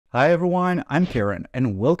Hi everyone, I'm Karen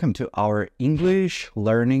and welcome to our English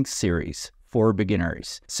learning series for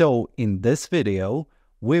beginners. So in this video,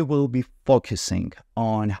 we will be focusing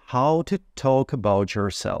on how to talk about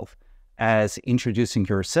yourself, as introducing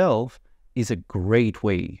yourself is a great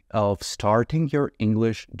way of starting your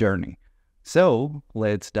English journey. So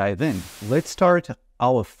let's dive in. Let's start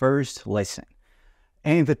our first lesson.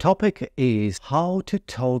 And the topic is how to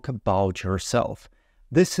talk about yourself.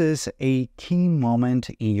 This is a key moment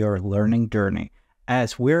in your learning journey,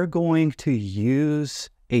 as we're going to use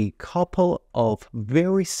a couple of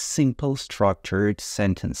very simple structured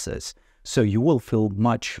sentences, so you will feel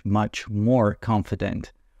much more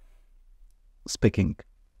confident speaking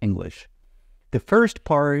English. The first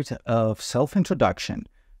part of self-introduction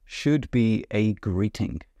should be a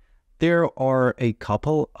greeting. There are a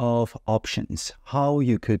couple of options how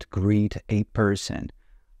you could greet a person,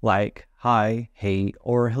 like hi, hey,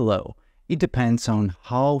 or hello. It depends on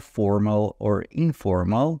how formal or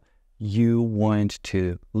informal you want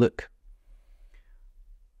to look.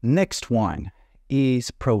 Next one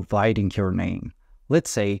is providing your name.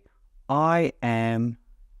 Let's say, I am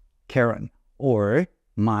Karen, or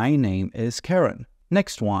my name is Karen.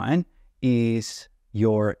 Next one is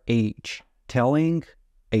your age, telling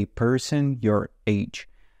a person your age.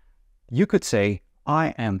 You could say,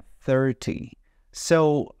 I am 30.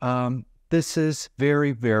 So this is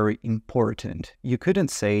very important. You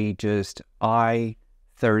couldn't say just I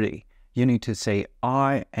 30. You need to say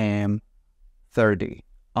I am 30.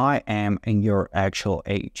 I am in your actual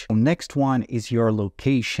age. Next one is your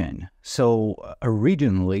location. So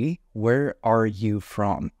originally, where are you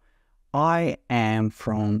from? I am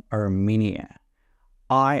from Armenia.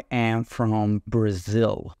 I am from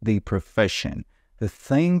Brazil. The profession, the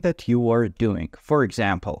thing that you are doing. For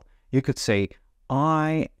example, you could say,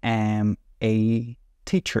 I am a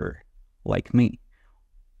teacher, like me.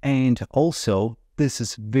 And also, this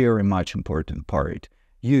is very much important part.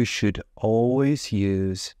 You should always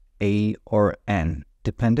use a or an,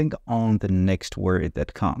 depending on the next word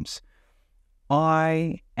that comes.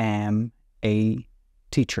 I am a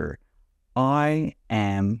teacher. I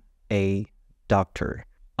am a doctor.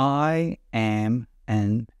 I am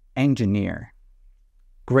an engineer.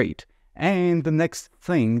 Great. And the next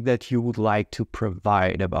thing that you would like to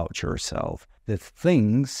provide about yourself, the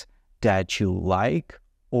things that you like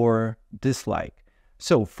or dislike.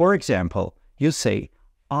 So, for example, you say,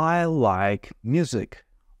 I like music,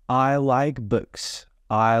 I like books,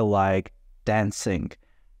 I like dancing,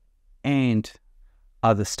 and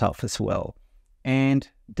other stuff as well. And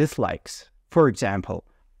dislikes. For example,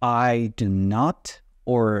 I do not,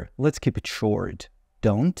 or let's keep it short,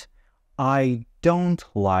 don't. I don't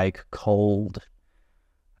like cold.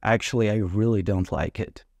 Actually, I really don't like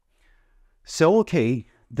it. So, okay,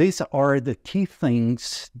 these are the key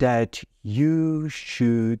things that you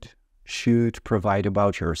should provide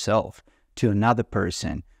about yourself to another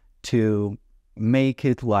person to make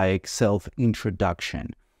it like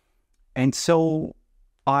self-introduction. And so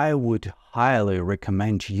I would highly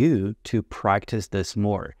recommend you to practice this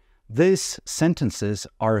more. These sentences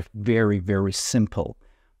are very simple,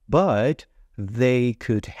 but they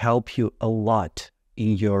could help you a lot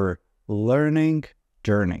in your learning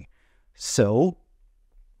journey. So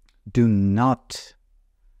do not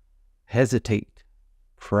hesitate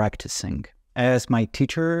practicing. As my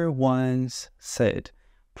teacher once said,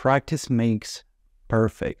 practice makes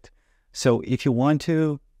perfect. So if you want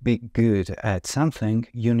to be good at something,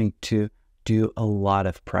 you need to do a lot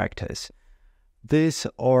of practice. These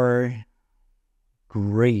are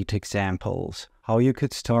great examples how you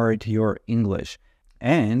could start your English.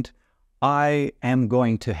 And I am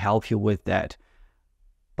going to help you with that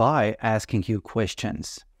by asking you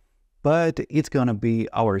questions. But it's gonna be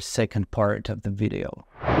our second part of the video.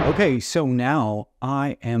 Okay, so now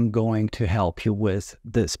I am going to help you with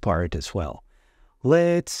this part as well.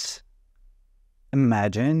 Let's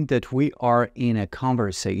imagine that we are in a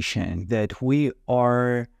conversation, that we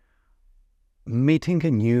are meeting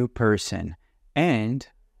a new person, and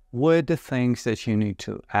what the things that you need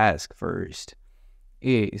to ask first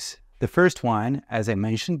is, the first one, as I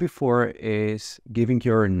mentioned before, is giving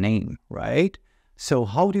your name, right? So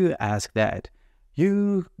how do you ask that?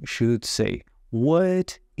 You should say,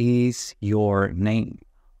 what is your name?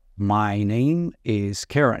 My name is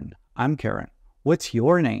Karen. I'm Karen. What's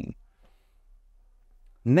your name?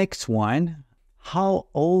 Next one, how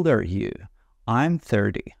old are you? I'm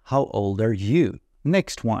 30. How old are you?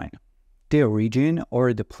 Next one, the origin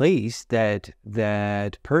or the place that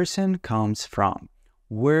that person comes from.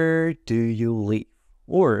 Where do you live?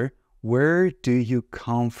 Or where do you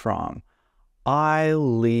come from? I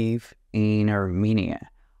live in Armenia.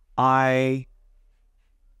 I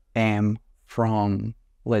am from,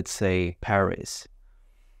 let's say, Paris.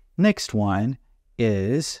 Next one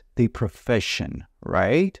is the profession,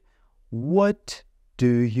 right? What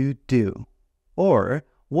do you do? Or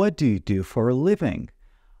what do you do for a living?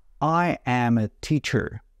 I am a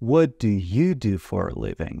teacher. What do you do for a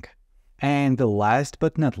living? And the last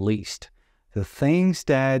but not least, the things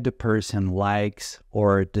that the person likes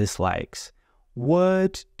or dislikes.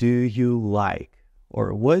 What do you like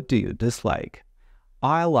or what do you dislike?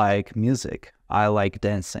 I like music. I like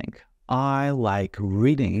dancing. I like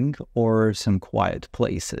reading or some quiet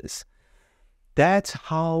places. That's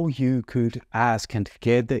how you could ask and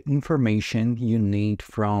get the information you need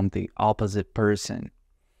from the opposite person.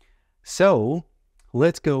 So,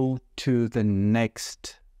 let's go to the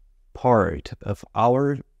next part of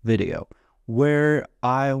our video where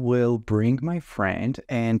I will bring my friend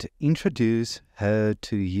and introduce her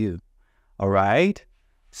to you. Alright?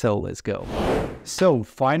 So let's go. So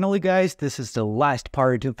finally guys, this is the last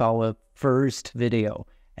part of our first video.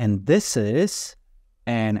 And this is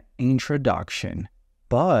an introduction,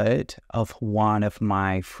 but of one of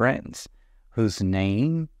my friends whose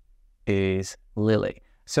name is Lily.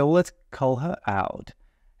 So let's call her out.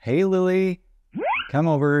 Hey Lily, come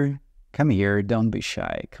over. Come here, don't be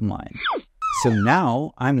shy, come on. So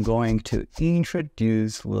now I'm going to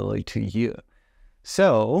introduce Lily to you.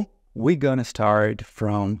 So we're gonna start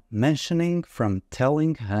from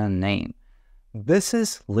telling her name. This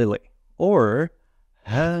is Lily, or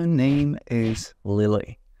her name is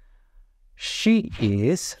Lily. She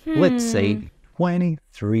is, let's say,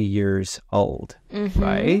 23 years old,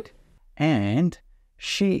 right? And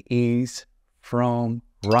she is from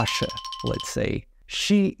Russia, let's say.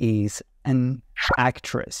 She is an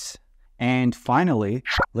actress. And finally,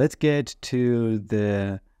 let's get to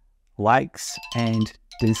the likes and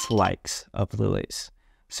dislikes of Lily's.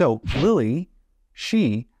 So Lily,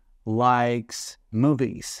 she likes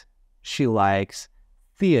movies. She likes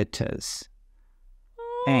theaters.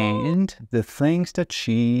 And the things that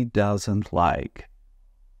she doesn't like.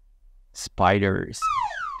 Spiders.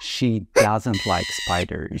 She doesn't like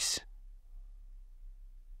spiders.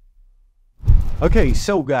 Okay,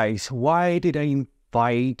 so guys, why did I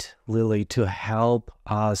invite Lily to help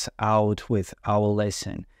us out with our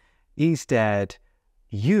lesson? Is that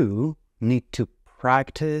you need to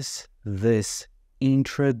practice these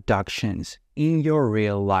introductions in your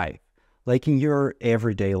real life, like in your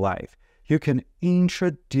everyday life. You can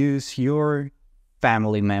introduce your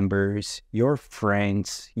family members, your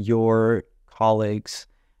friends, your colleagues,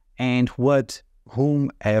 and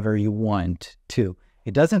whomever you want to.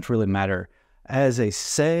 It doesn't really matter. As I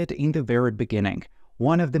said in the very beginning,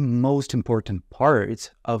 one of the most important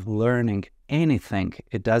parts of learning anything,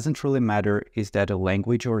 it doesn't really matter is that a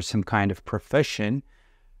language or some kind of profession,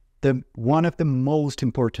 one of the most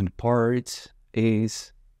important parts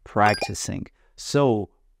is practicing. So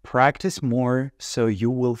practice more so you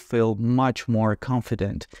will feel much more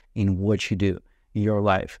confident in what you do in your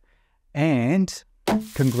life. And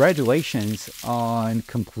congratulations on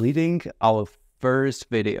completing our first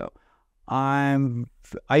video.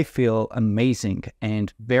 I feel amazing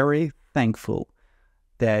and very thankful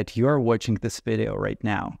that you are watching this video right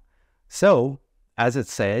now. So, as it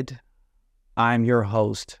said, I'm your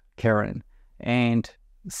host, Karen, and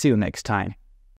see you next time.